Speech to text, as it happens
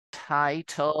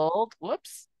entitled,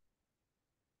 whoops,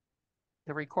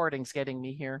 the recording's getting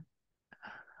me here.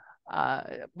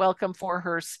 Welcome for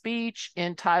her speech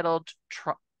entitled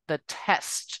The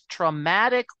Test,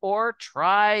 Traumatic or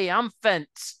Triumphant.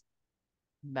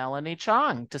 Melanie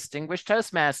Cheong, Distinguished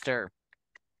Toastmaster.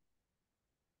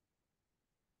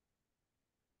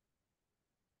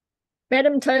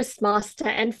 Madam Toastmaster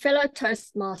and fellow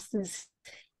Toastmasters,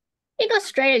 in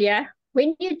Australia,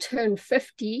 when you turn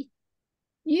 50,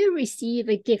 you receive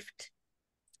a gift.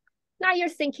 Now you're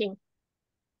thinking,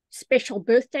 special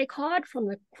birthday card from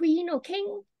the Queen or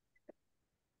King?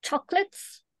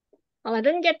 Chocolates? Well, I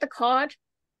didn't get the card.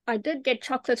 I did get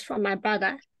chocolates from my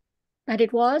brother, but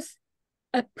it was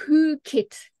a poo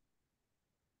kit.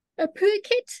 A poo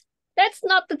kit? That's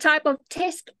not the type of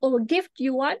test or gift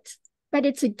you want, but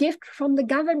it's a gift from the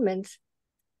government.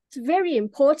 It's a very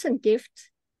important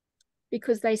gift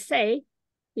because they say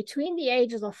between the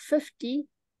ages of 50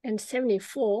 and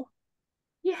 74,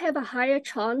 you have a higher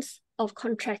chance of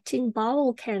contracting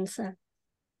bowel cancer.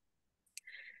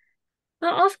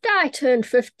 Now, after I turned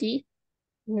 50,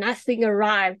 nothing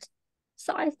arrived.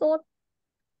 So I thought,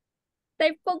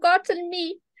 they've forgotten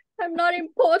me. I'm not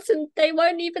important. They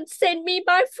won't even send me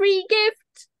my free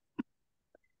gift.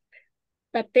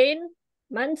 But then,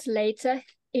 months later,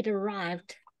 it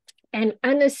arrived, an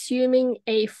unassuming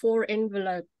A4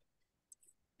 envelope.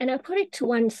 And I put it to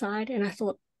one side and I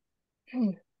thought,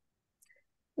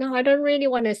 no, I don't really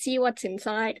want to see what's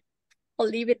inside. I'll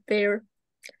leave it there.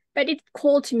 But it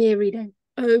called to me every day,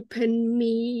 open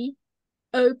me,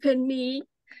 open me.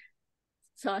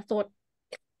 So I thought,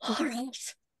 all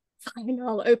right, fine,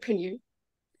 I'll open you.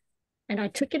 And I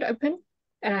took it open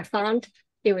and I found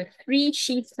there were 3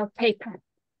 sheets of paper.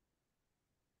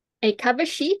 A cover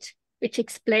sheet, which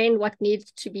explained what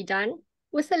needed to be done,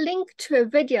 with a link to a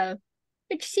video,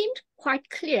 which seemed quite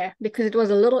clear because it was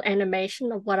a little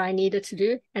animation of what I needed to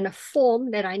do and a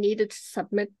form that I needed to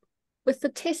submit with the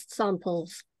test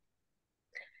samples.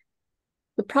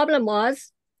 The problem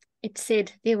was, it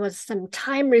said there was some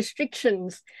time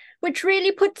restrictions, which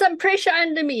really put some pressure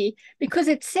under me because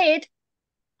it said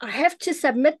I have to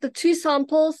submit the 2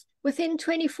 samples within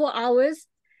 24 hours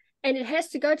and it has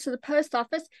to go to the post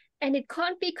office and it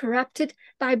can't be corrupted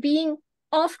by being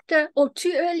after or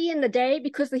too early in the day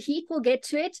because the heat will get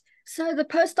to it. So the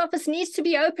post office needs to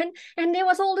be open and there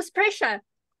was all this pressure.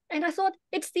 And I thought,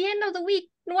 it's the end of the week.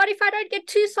 And what if I don't get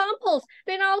 2 samples?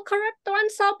 Then I'll corrupt the 1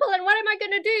 sample and what am I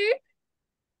going to do?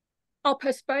 I'll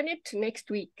postpone it to next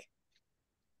week.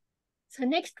 So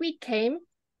next week came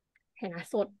and I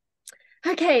thought,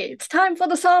 okay, it's time for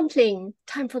the sampling,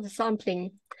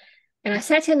 And I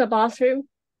sat in the bathroom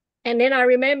and then I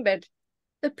remembered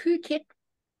the poo kit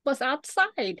was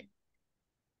outside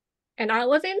and I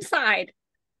was inside.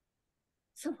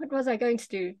 So what was I going to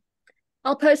do?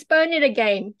 I'll postpone it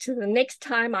again to the next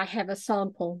time I have a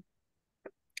sample.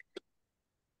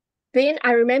 Then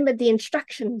I remembered the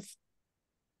instructions.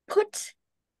 Put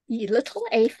the little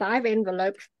A5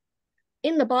 envelope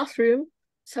in the bathroom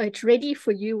so it's ready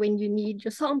for you when you need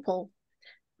your sample.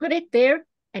 Put it there,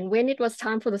 and when it was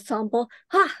time for the sample,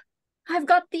 I've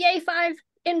got the A5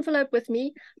 envelope with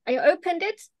me. I opened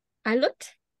it, I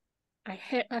looked, I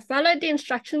followed the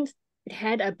instructions. It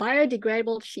had a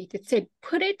biodegradable sheet. It said,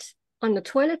 put it on the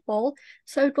toilet bowl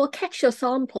so it will catch your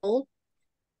sample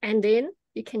and then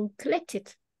you can collect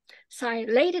it. So I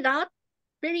laid it out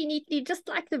very neatly, just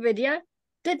like the video,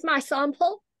 did my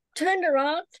sample, turned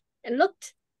around and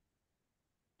looked,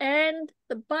 and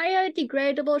the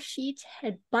biodegradable sheet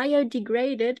had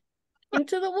biodegraded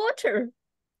into the water.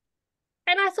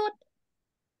 And I thought,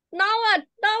 now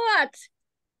what?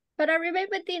 But I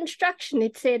remembered the instruction.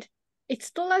 It said, it's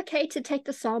still okay to take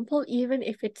the sample even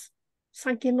if it's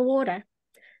sunk in the water.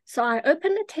 So I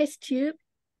opened the test tube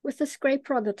with the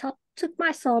scraper on the top, took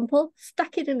my sample,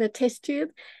 stuck it in the test tube,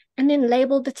 and then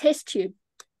labeled the test tube.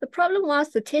 The problem was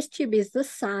the test tube is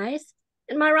this size,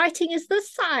 and my writing is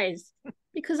this size,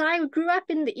 because I grew up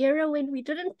in the era when we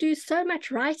didn't do so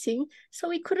much writing, so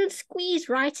we couldn't squeeze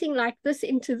writing like this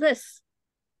into this.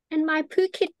 And my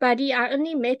Phuket buddy I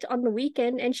only met on the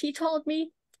weekend, and she told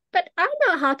me, but I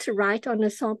know how to write on a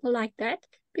sample like that,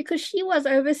 because she was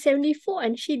over 74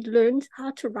 and she'd learned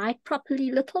how to write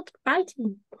properly little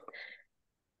writing.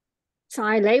 So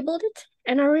I labeled it,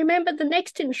 and I remembered the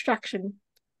next instruction.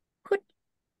 Put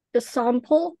the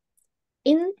sample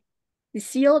in the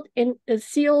sealed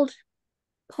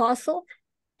parcel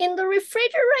in the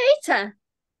refrigerator.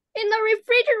 In the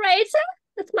refrigerator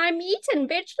with my meat and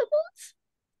vegetables.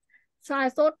 So I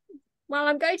thought, well,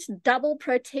 I'm going to double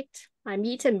protect my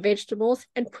meat and vegetables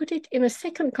and put it in a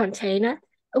second container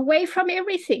away from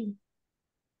everything.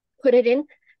 put it in.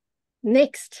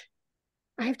 Next,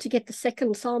 I have to get the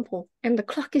second sample, and the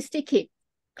clock is ticking.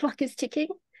 Clock is ticking.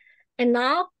 And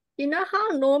now, you know how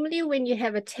normally when you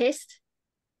have a test,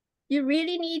 you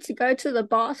really need to go to the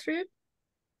bathroom?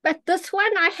 But this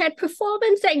one, I had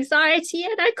performance anxiety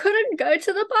and I couldn't go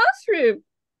to the bathroom.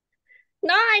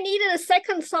 Now I needed a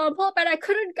second sample, but I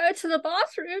couldn't go to the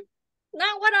bathroom.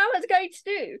 Not what I was going to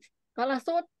do. Well, I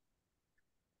thought,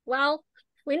 well,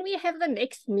 when we have the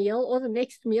next meal or the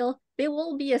next meal, there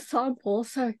will be a sample.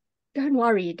 So don't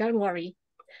worry, don't worry.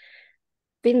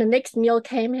 Then the next meal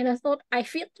came and I thought, I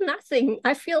feel nothing.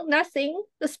 I feel nothing.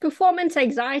 This performance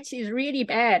anxiety is really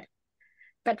bad.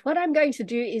 But what I'm going to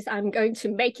do is I'm going to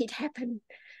make it happen.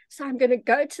 So I'm going to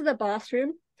go to the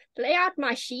bathroom, lay out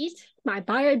my sheet, my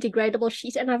biodegradable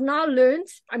sheet, and I've now learned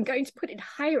I'm going to put it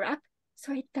higher up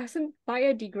so it doesn't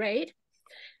biodegrade.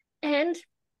 And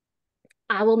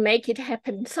I will make it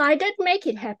happen. So I did make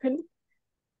it happen.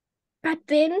 But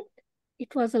then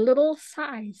it was a little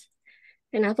size.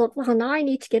 And I thought, well, now I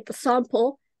need to get the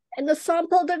sample. And the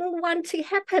sample didn't want to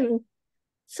happen.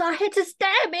 So I had to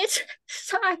stab it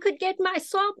so I could get my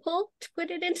sample to put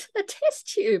it into the test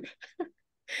tube.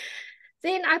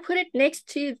 Then I put it next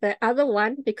to the other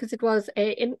one because it was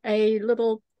in a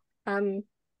little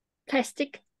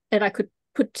plastic that I could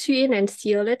put two in and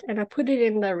seal it. And I put it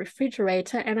in the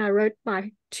refrigerator and I wrote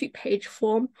my 2-page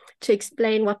form to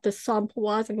explain what the sample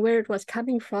was and where it was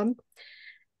coming from.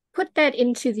 Put that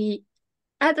into the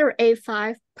other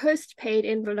A5 post-paid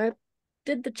envelope,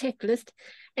 did the checklist,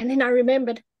 and then I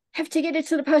remembered, have to get it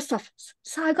to the post office.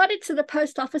 So I got it to the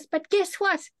post office, but guess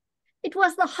what? It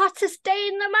was the hottest day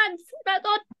in the month. And I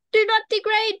thought, do not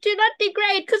degrade,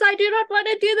 because I do not want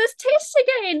to do this test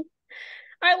again.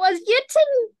 I was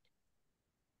yitten.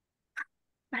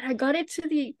 But I got it to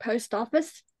the post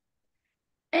office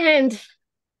and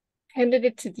handed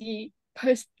it to the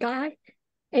post guy.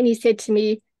 And he said to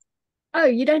me, oh,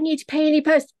 you don't need to pay any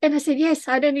post. And I said, yes,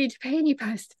 I don't need to pay any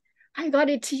post. I got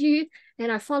it to you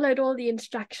and I followed all the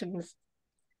instructions.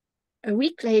 A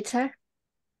week later,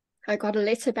 I got a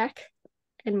letter back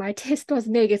and my test was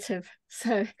negative.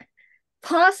 So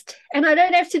passed, and I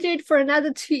don't have to do it for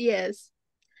another 2 years.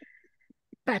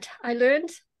 But I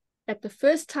learned that the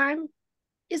first time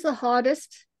is the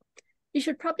hardest. You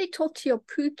should probably talk to your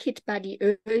poo kit buddy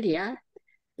earlier,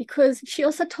 because she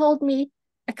also told me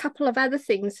a couple of other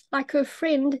things, like her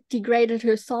friend degraded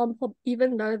her sample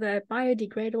even though the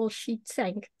biodegradable sheet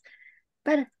sank.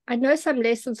 But I know some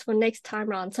lessons for next time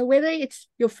round. So whether it's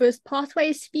your first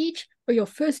pathway speech or your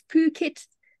first poo kit,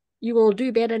 you will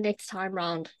do better next time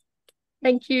round.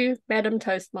 Thank you, Madam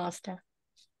Toastmaster.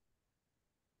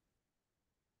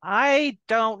 I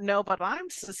don't know, but I'm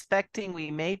suspecting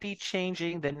we may be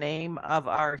changing the name of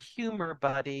our humor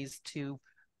buddies to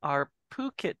our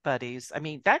Phuket buddies. I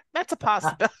mean, that's a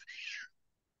possibility.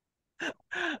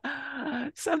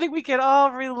 Something we can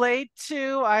all relate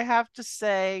to. I have to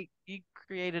say, you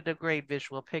created a great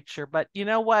visual picture. But you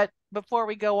know what? Before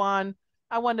we go on,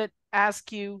 I want to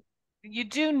ask you, you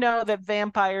do know that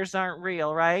vampires aren't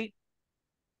real, right?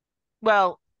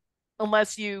 Well,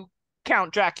 unless you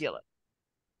count Dracula.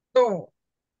 Oh,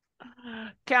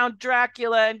 Count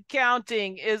Dracula and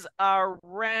Counting is our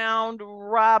round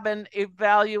robin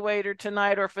evaluator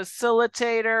tonight, or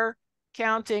facilitator,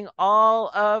 counting all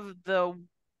of the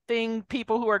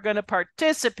people who are going to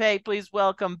participate. Please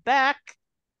welcome back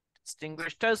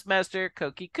distinguished Toastmaster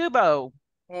Koki Kubo.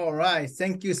 all right.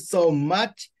 Thank you so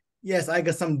much. Yes, I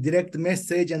got some direct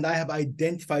message and I have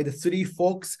identified the 3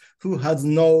 folks who has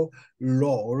no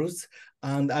roles.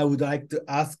 And I would like to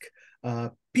ask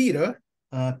Peter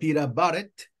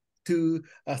Barrett to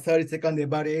a 30-second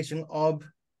evaluation of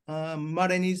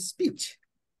Melanie's speech.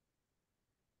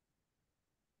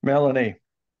 Melanie,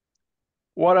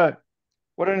 what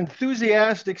an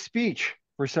enthusiastic speech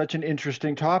for such an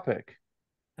interesting topic.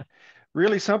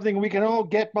 Really something we can all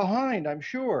get behind, I'm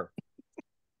sure.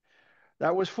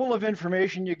 That was full of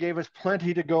information. You gave us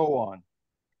plenty to go on.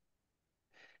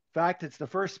 In fact, it's the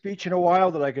first speech in a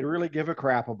while that I could really give a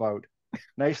crap about.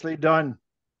 Nicely done.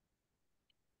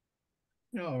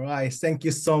 All right, thank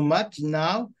you so much.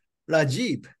 Now,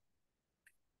 Rajiv.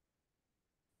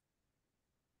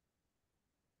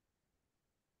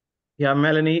 Yeah,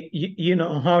 Melanie, you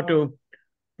know how to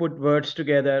put words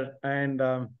together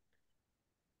and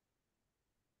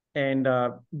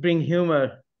bring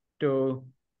humor to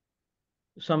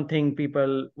something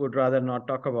people would rather not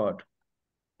talk about.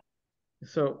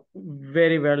 So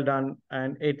very well done,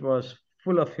 and it was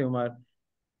full of humor.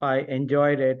 I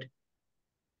enjoyed it.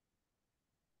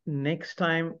 Next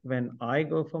time when I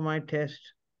go for my test,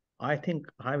 I think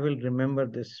I will remember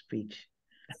this speech.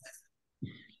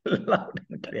 Loud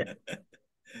and clear.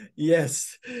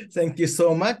 Yes, thank you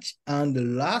so much.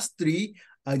 And lastly,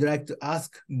 I'd like to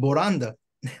ask Boranda.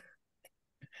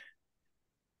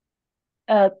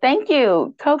 Thank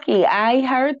you, Koki. I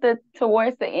heard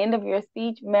towards the end of your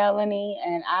speech, Melanie,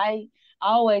 and I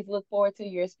always look forward to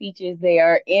your speeches. They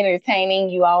are entertaining.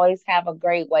 You always have a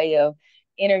great way of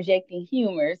interjecting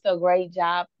humor. So great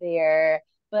job there.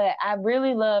 But I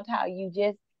really loved how you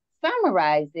just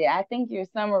summarized it. I think your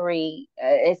summary,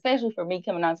 especially for me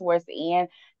coming on towards the end,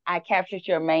 I captured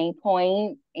your main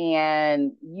point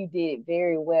and you did it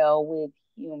very well with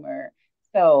humor.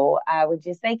 So I would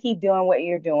just say keep doing what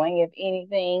you're doing. If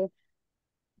anything,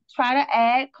 try to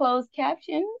add closed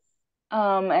captions.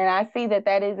 And I see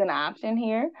that is an option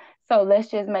here. So let's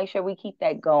just make sure we keep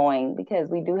that going because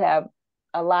we do have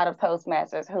a lot of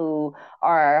Toastmasters who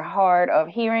are hard of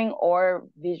hearing or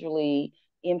visually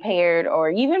impaired or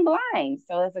even blind.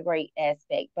 So that's a great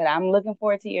aspect. But I'm looking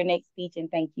forward to your next speech and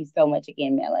thank you so much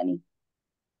again, Melanie.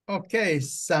 Okay,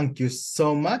 thank you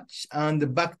so much.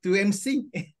 And back to MC.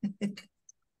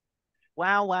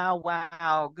 Wow, wow,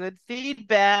 wow. Good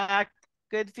feedback.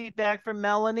 Good feedback from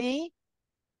Melanie.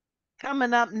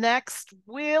 Coming up next,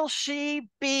 will she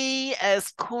be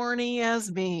as corny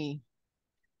as me?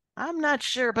 I'm not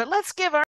sure, but let's give our